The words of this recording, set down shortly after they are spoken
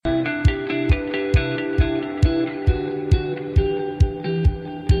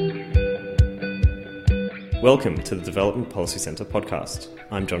Welcome to the Development Policy Centre podcast.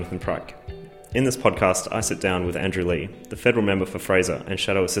 I'm Jonathan Pryke. In this podcast, I sit down with Andrew Lee, the Federal Member for Fraser and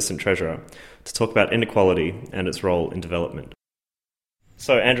Shadow Assistant Treasurer, to talk about inequality and its role in development.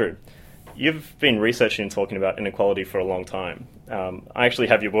 So, Andrew, you've been researching and talking about inequality for a long time. I actually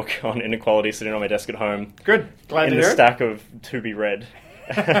have your book on inequality sitting on my desk at home. Good, glad to hear it. In the stack of to be read,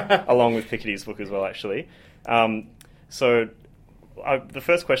 along with Piketty's book as well, actually. The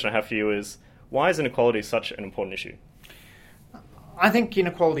first question I have for you is, why is inequality such an important issue? I think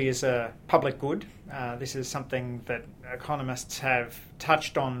inequality is a public good. This is something that economists have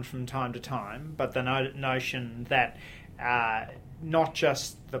touched on from time to time, but the notion that not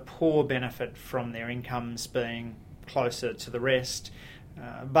just the poor benefit from their incomes being closer to the rest,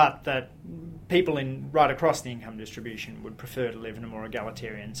 but that people right across the income distribution would prefer to live in a more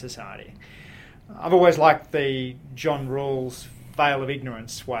egalitarian society. I've always liked the John Rawls veil of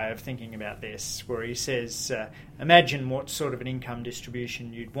ignorance way of thinking about this, where he says, imagine what sort of an income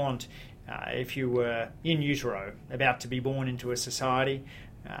distribution you'd want if you were in utero, about to be born into a society,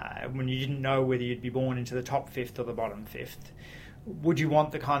 when you didn't know whether you'd be born into the top fifth or the bottom fifth. Would you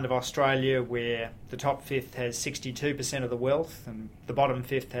want the kind of Australia where the top fifth has 62% of the wealth and the bottom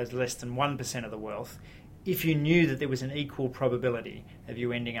fifth has less than 1% of the wealth, if you knew that there was an equal probability of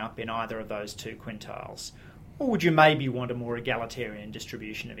you ending up in either of those two quintiles? Or would you maybe want a more egalitarian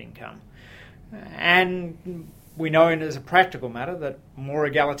distribution of income? And we know as a practical matter that more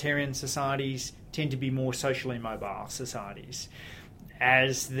egalitarian societies tend to be more socially mobile societies.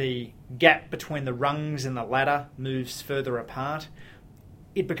 As the gap between the rungs in the ladder moves further apart,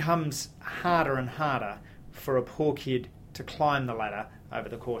 it becomes harder and harder for a poor kid to climb the ladder over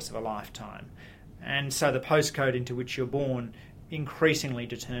the course of a lifetime. And so the postcode into which you're born increasingly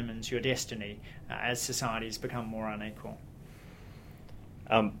determines your destiny as societies become more unequal.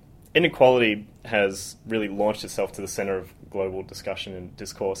 Inequality has really launched itself to the centre of global discussion and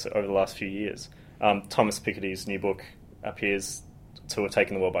discourse over the last few years. Thomas Piketty's new book appears to have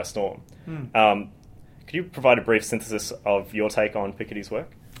taken the world by storm. Could you provide a brief synthesis of your take on Piketty's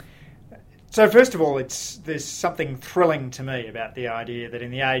work? So first of all, there's something thrilling to me about the idea that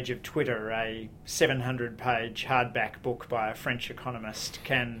in the age of Twitter, a 700-page hardback book by a French economist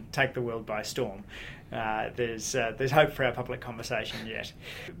can take the world by storm. There's hope for our public conversation yet.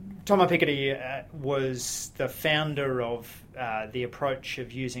 Thomas Piketty was the founder of the approach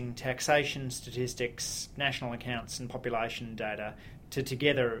of using taxation statistics, national accounts and population data to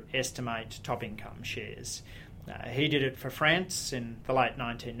together estimate top income shares. He did it for France in the late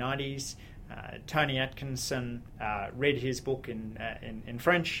 1990s. Tony Atkinson read his book in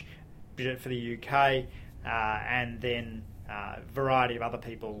French, did it for the UK, and then a variety of other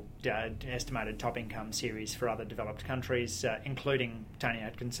people estimated top income series for other developed countries, including Tony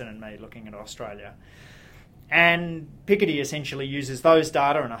Atkinson and me looking at Australia. And Piketty essentially uses those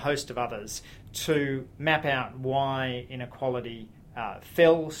data and a host of others to map out why inequality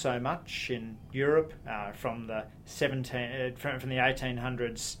fell so much in Europe from the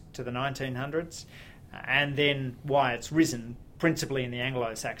 1800s to the 1900s, and then why it's risen principally in the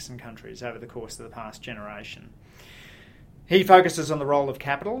Anglo-Saxon countries over the course of the past generation. He focuses on the role of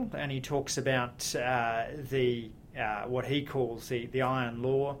capital, and he talks about what he calls the iron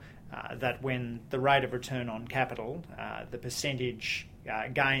law, that when the rate of return on capital, the percentage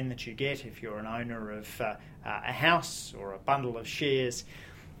gain that you get if you're an owner of a house or a bundle of shares,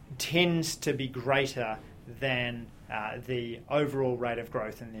 tends to be greater than the overall rate of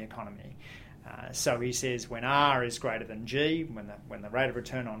growth in the economy. So he says when R is greater than G, when the rate of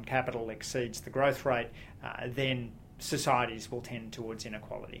return on capital exceeds the growth rate, then societies will tend towards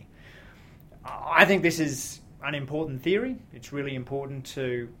inequality. I think this is an important theory. It's really important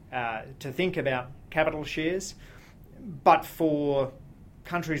to think about capital shares, but for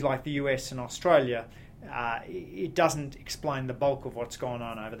countries like the US and Australia, it doesn't explain the bulk of what's gone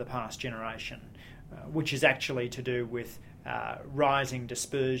on over the past generation, which is actually to do with rising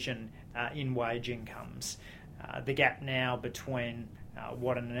dispersion in wage incomes. The gap now between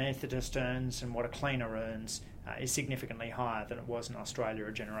what an anaesthetist earns and what a cleaner earns is significantly higher than it was in Australia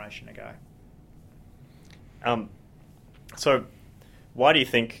a generation ago. So why do you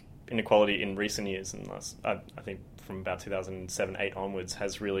think inequality in recent years, and I think from about 2007-8 onwards,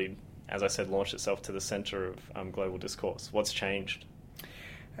 has really, as I said, launched itself to the centre of global discourse? What's changed?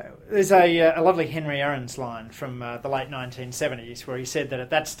 There's a lovely Henry Aarons line from the late 1970s where he said that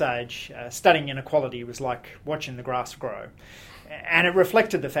at that stage, studying inequality was like watching the grass grow. And it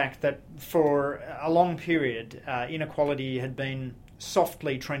reflected the fact that for a long period, inequality had been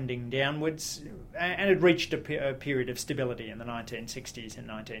softly trending downwards and had reached a period of stability in the 1960s and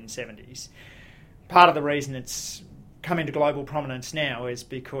 1970s. part of the reason it's come into global prominence now is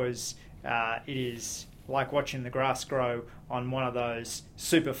because it is like watching the grass grow on one of those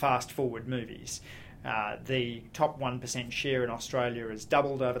super fast forward movies. The top 1% share in Australia has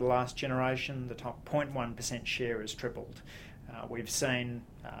doubled over the last generation. The top 0.1% share has tripled. We've seen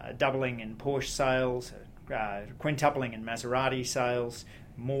doubling in Porsche sales, quintupling in Maserati sales,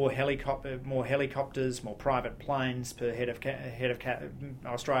 more helicopters, more private planes per head of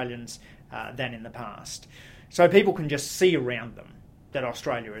Australians than in the past. So people can just see around them that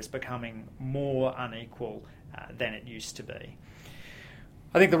Australia is becoming more unequal than it used to be.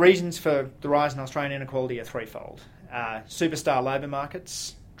 I think the reasons for the rise in Australian inequality are threefold. Superstar labour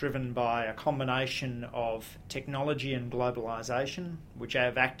markets, driven by a combination of technology and globalisation, which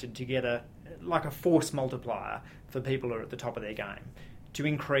have acted together like a force multiplier for people who are at the top of their game, to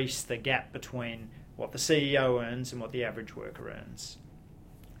increase the gap between what the CEO earns and what the average worker earns.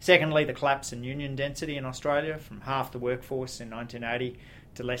 Secondly, the collapse in union density in Australia from half the workforce in 1980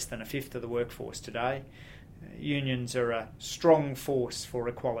 to less than a fifth of the workforce today. Unions are a strong force for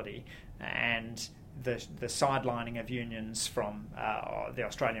equality, and the sidelining of unions from the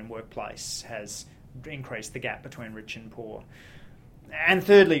Australian workplace has increased the gap between rich and poor. And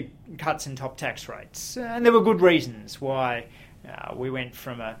thirdly, cuts in top tax rates. And there were good reasons why we went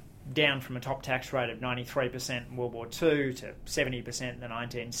down from a top tax rate of 93% in World War II to 70% in the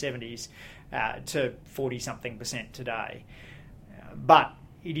 1970s to 40-something% today. But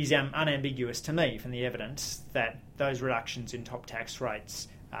it is unambiguous to me from the evidence that those reductions in top tax rates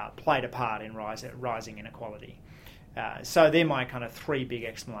played a part in rising inequality. So they're my kind of three big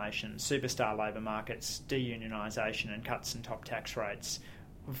explanations: superstar labour markets, deunionisation and cuts in top tax rates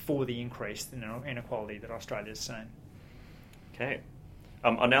for the increase in inequality that Australia's seen. Okay.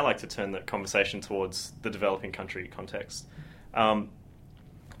 I'd now like to turn the conversation towards the developing country context.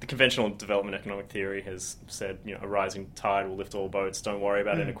 The conventional development economic theory has said, a rising tide will lift all boats. Don't worry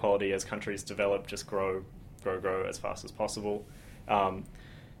about inequality as countries develop. Just grow as fast as possible.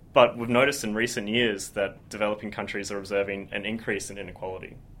 But we've noticed in recent years that developing countries are observing an increase in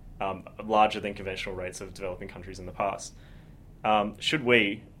inequality, larger than conventional rates of developing countries in the past. Should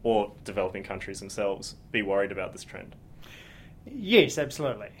we, or developing countries themselves, be worried about this trend? Yes,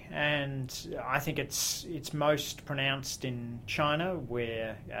 absolutely, and I think it's most pronounced in China,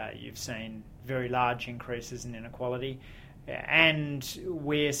 where you've seen very large increases in inequality, and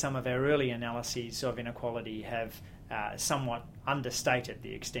where some of our early analyses of inequality have somewhat understated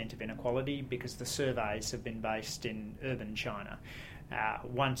the extent of inequality because the surveys have been based in urban China.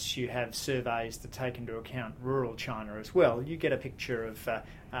 Once you have surveys that take into account rural China as well, you get a picture of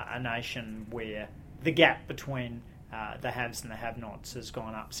a nation where the gap between the haves and the have-nots has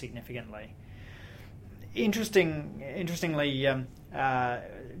gone up significantly. Interestingly,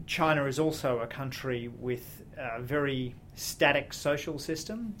 China is also a country with a very static social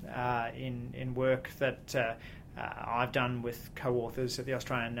system. In work that I've done with co-authors at the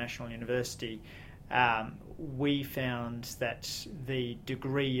Australian National University, we found that the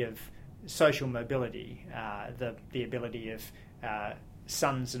degree of social mobility, the ability of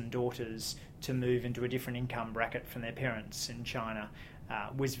sons and daughters to move into a different income bracket from their parents in China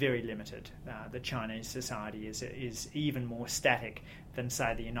was very limited. The Chinese society is even more static than,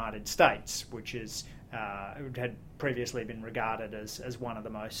 say, the United States, which had previously been regarded as one of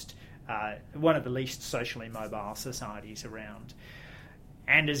the least socially mobile societies around.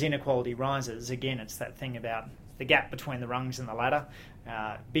 And as inequality rises, again, it's that thing about the gap between the rungs and the ladder.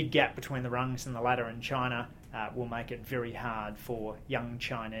 Big gap between the rungs and the ladder in China will make it very hard for young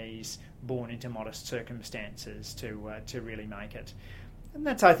Chinese born into modest circumstances to really make it. And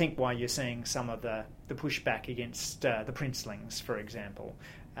that's, I think, why you're seeing some of the pushback against the princelings, for example,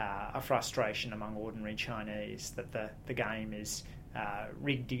 a frustration among ordinary Chinese that the game is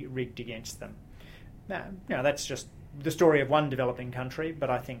rigged against them. Now, that's just the story of one developing country, but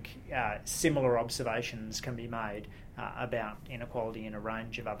I think similar observations can be made about inequality in a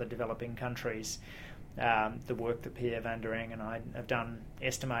range of other developing countries. The work that Pierre van der Eng and I have done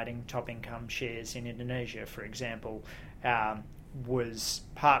estimating top income shares in Indonesia, for example, was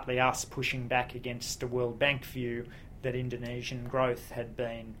partly us pushing back against a World Bank view that Indonesian growth had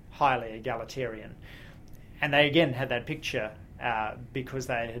been highly egalitarian. And they again had that picture because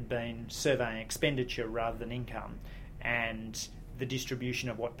they had been surveying expenditure rather than income, and the distribution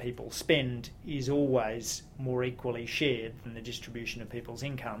of what people spend is always more equally shared than the distribution of people's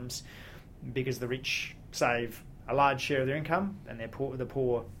incomes, because the rich save a large share of their income and the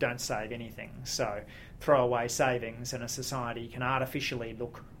poor don't save anything. So throwaway savings in a society can artificially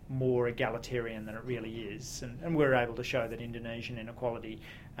look more egalitarian than it really is. And we're able to show that Indonesian inequality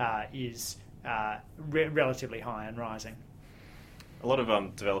is relatively high and rising. A lot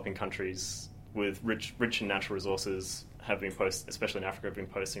of developing countries with rich in natural resources have been especially in Africa, have been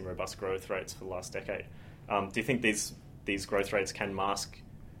posting robust growth rates for the last decade. Do you think these growth rates can mask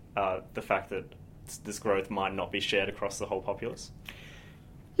the fact that this growth might not be shared across the whole populace?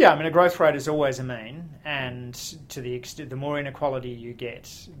 Yeah, I mean, a growth rate is always a mean, and to the extent, the more inequality you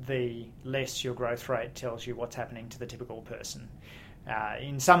get, the less your growth rate tells you what's happening to the typical person.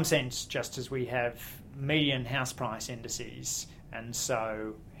 In some sense, just as we have median house price indices, and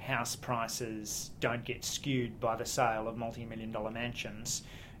so house prices don't get skewed by the sale of multi-million-dollar mansions,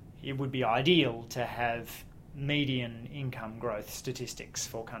 it would be ideal to have median income growth statistics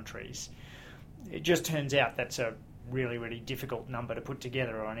for countries. It just turns out that's a really, really difficult number to put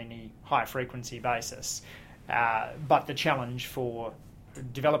together on any high-frequency basis. But the challenge for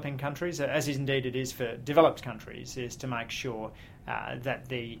developing countries, as indeed it is for developed countries, is to make sure that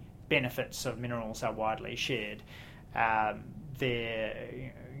the benefits of minerals are widely shared. One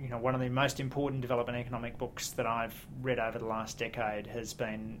of the most important development economic books that I've read over the last decade has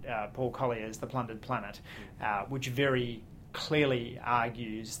been Paul Collier's The Plundered Planet, which very clearly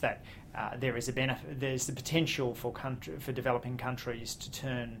argues that there's the potential for developing countries to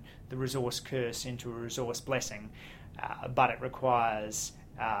turn the resource curse into a resource blessing, but it requires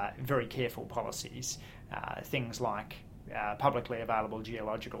very careful policies, things like publicly available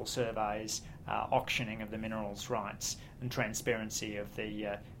geological surveys, auctioning of the minerals rights, and transparency of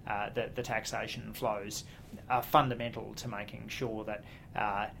the taxation flows are fundamental to making sure that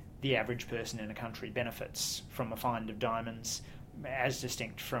the average person in a country benefits from a find of diamonds, as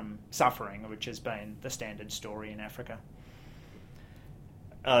distinct from suffering, which has been the standard story in Africa.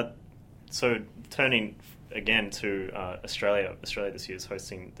 So turning again to Australia this year is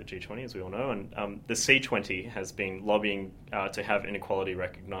hosting the G20, as we all know, and the C20 has been lobbying to have inequality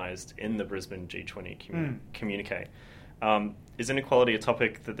recognised in the Brisbane G20 communique. Is inequality a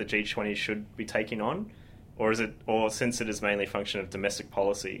topic that the G20 should be taking on, or since it is mainly a function of domestic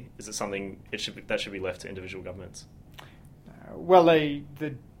policy, is it something that should be left to individual governments? Well, the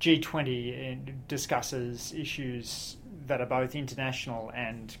G20 discusses issues that are both international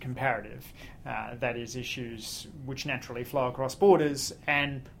and comparative. That is, issues which naturally flow across borders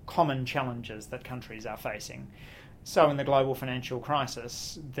and common challenges that countries are facing. So in the global financial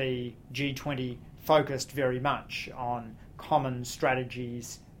crisis, the G20 focused very much on common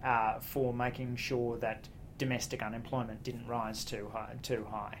strategies for making sure that domestic unemployment didn't rise too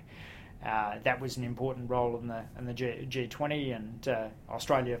high. That was an important role in the G20, and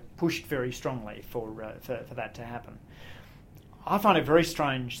Australia pushed very strongly for that to happen. I find it very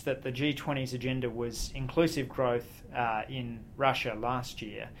strange that the G20's agenda was inclusive growth in Russia last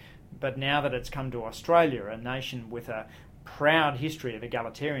year, but now that it's come to Australia, a nation with a proud history of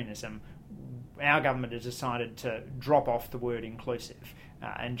egalitarianism, our government has decided to drop off the word inclusive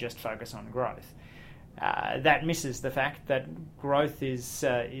and just focus on growth. That misses the fact that growth isn't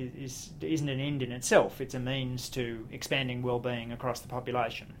an end in itself. It's a means to expanding well-being across the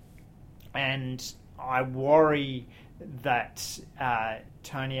population. And I worry that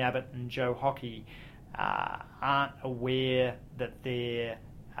Tony Abbott and Joe Hockey aren't aware that they're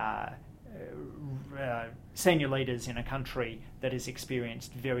senior leaders in a country that has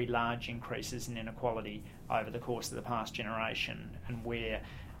experienced very large increases in inequality over the course of the past generation, and where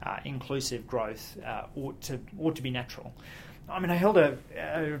inclusive growth ought to be natural. I mean, I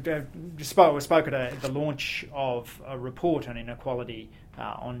spoke at the launch of a report on inequality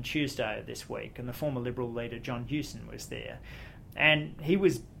on Tuesday of this week, and the former Liberal leader John Hewson was there, and he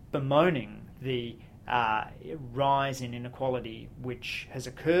was bemoaning the rise in inequality which has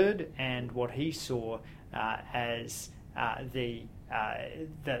occurred, and what he saw as the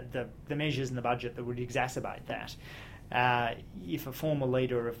measures in the budget that would exacerbate that. If a former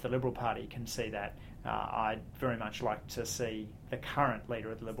leader of the Liberal Party can see that, I'd very much like to see the current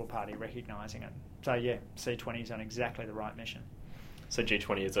leader of the Liberal Party recognising it. So yeah, C20 is on exactly the right mission. So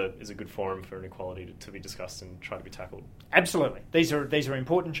G20 is a good forum for inequality to be discussed and try to be tackled. Absolutely, these are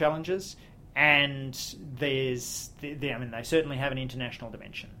important challenges, and they certainly have an international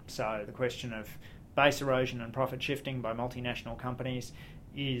dimension. So the question of base erosion and profit shifting by multinational companies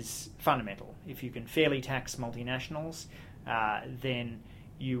is fundamental. If you can fairly tax multinationals, then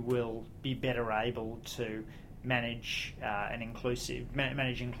you will be better able to manage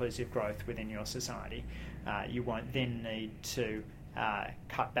inclusive growth within your society. You won't then need to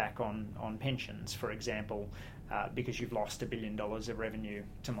cut back on pensions, for example, because you've lost $1 billion of revenue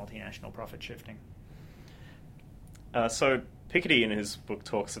to multinational profit shifting. So Piketty in his book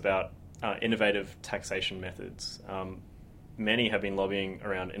talks about innovative taxation methods. many have been lobbying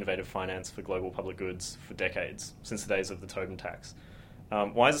around innovative finance for global public goods for decades, since the days of the Tobin tax.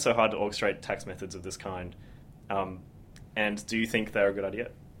 Why is it so hard to orchestrate tax methods of this kind? And do you think they're a good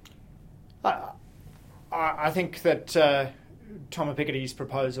idea? I think that Tom Piketty's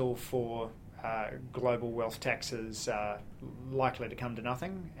proposal for global wealth taxes are likely to come to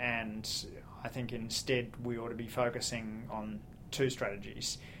nothing, and I think instead we ought to be focusing on two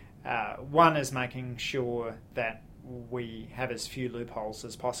strategies. One is making sure that we have as few loopholes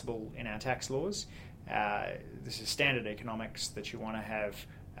as possible in our tax laws. This is standard economics that you want to have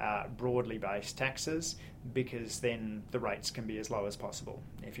broadly based taxes, because then the rates can be as low as possible.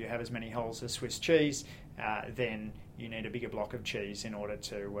 If you have as many holes as Swiss cheese, then you need a bigger block of cheese in order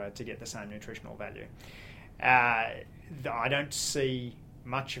to get the same nutritional value. I don't see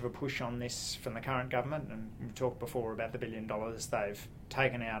much of a push on this from the current government, and we've talked before about the $1 billion they've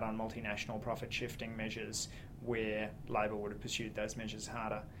taken out on multinational profit shifting measures where Labor would have pursued those measures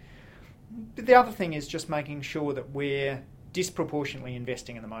harder. But the other thing is just making sure that we're disproportionately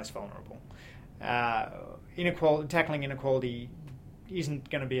investing in the most vulnerable. Tackling inequality isn't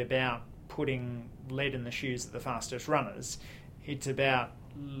going to be about putting lead in the shoes of the fastest runners. It's about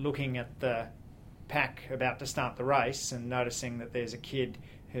looking at the pack about to start the race and noticing that there's a kid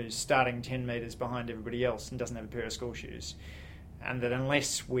who's starting 10 metres behind everybody else and doesn't have a pair of school shoes. And that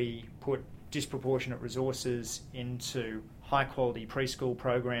unless we put disproportionate resources into high-quality preschool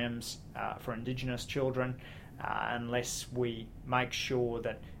programs for Indigenous children, unless we make sure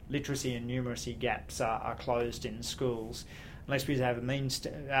that literacy and numeracy gaps are closed in schools, unless we have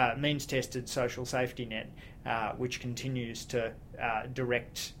a means-tested social safety net which continues to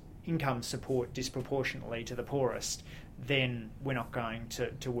direct income support disproportionately to the poorest, then we're not going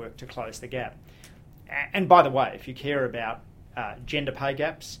to work to close the gap. And by the way, if you care about gender pay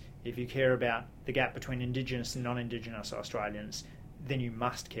gaps, if you care about the gap between Indigenous and non-Indigenous Australians, then you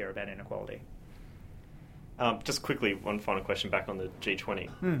must care about inequality. Just quickly, one final question back on the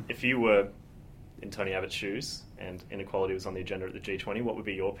G20. If you were in Tony Abbott's shoes and inequality was on the agenda at the G20, what would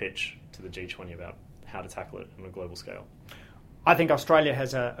be your pitch to the G20 about how to tackle it on a global scale? I think Australia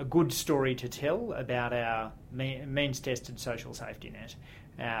has a good story to tell about our means-tested social safety net.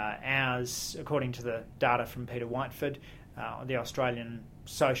 Ours, according to the data from Peter Whiteford, the Australian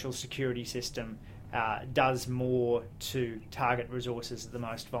social security system does more to target resources of the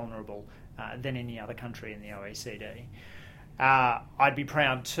most vulnerable than any other country in the OECD. I'd be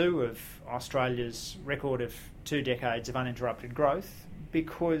proud too of Australia's record of 2 decades of uninterrupted growth,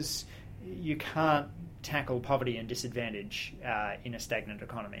 because you can't tackle poverty and disadvantage in a stagnant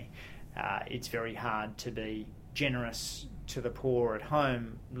economy. It's very hard to be generous to the poor at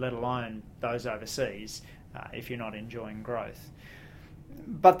home, let alone those overseas, if you're not enjoying growth.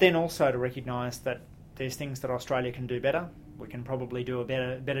 But then also to recognise that there's things that Australia can do better. We can probably do a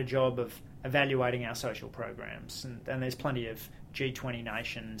better job of evaluating our social programs, and there's plenty of G20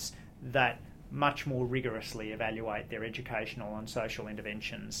 nations that much more rigorously evaluate their educational and social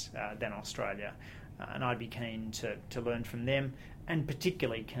interventions than Australia. And I'd be keen to learn from them, and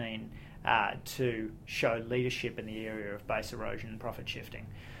particularly keen to show leadership in the area of base erosion and profit shifting.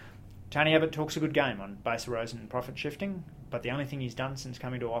 Tony Abbott talks a good game on base erosion and profit shifting, but the only thing he's done since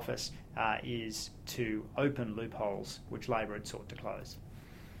coming to office is to open loopholes which Labor had sought to close.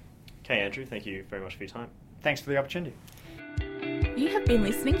 Okay, Andrew, thank you very much for your time. Thanks for the opportunity. You have been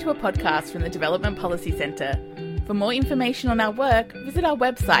listening to a podcast from the Development Policy Centre. For more information on our work, visit our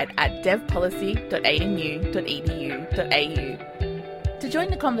website at devpolicy.anu.edu.au. To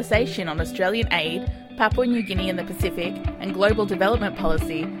join the conversation on Australian aid, Papua New Guinea and the Pacific, and global development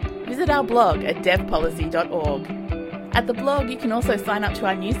policy, visit our blog at devpolicy.org. At the blog, you can also sign up to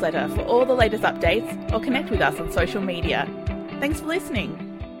our newsletter for all the latest updates or connect with us on social media. Thanks for listening.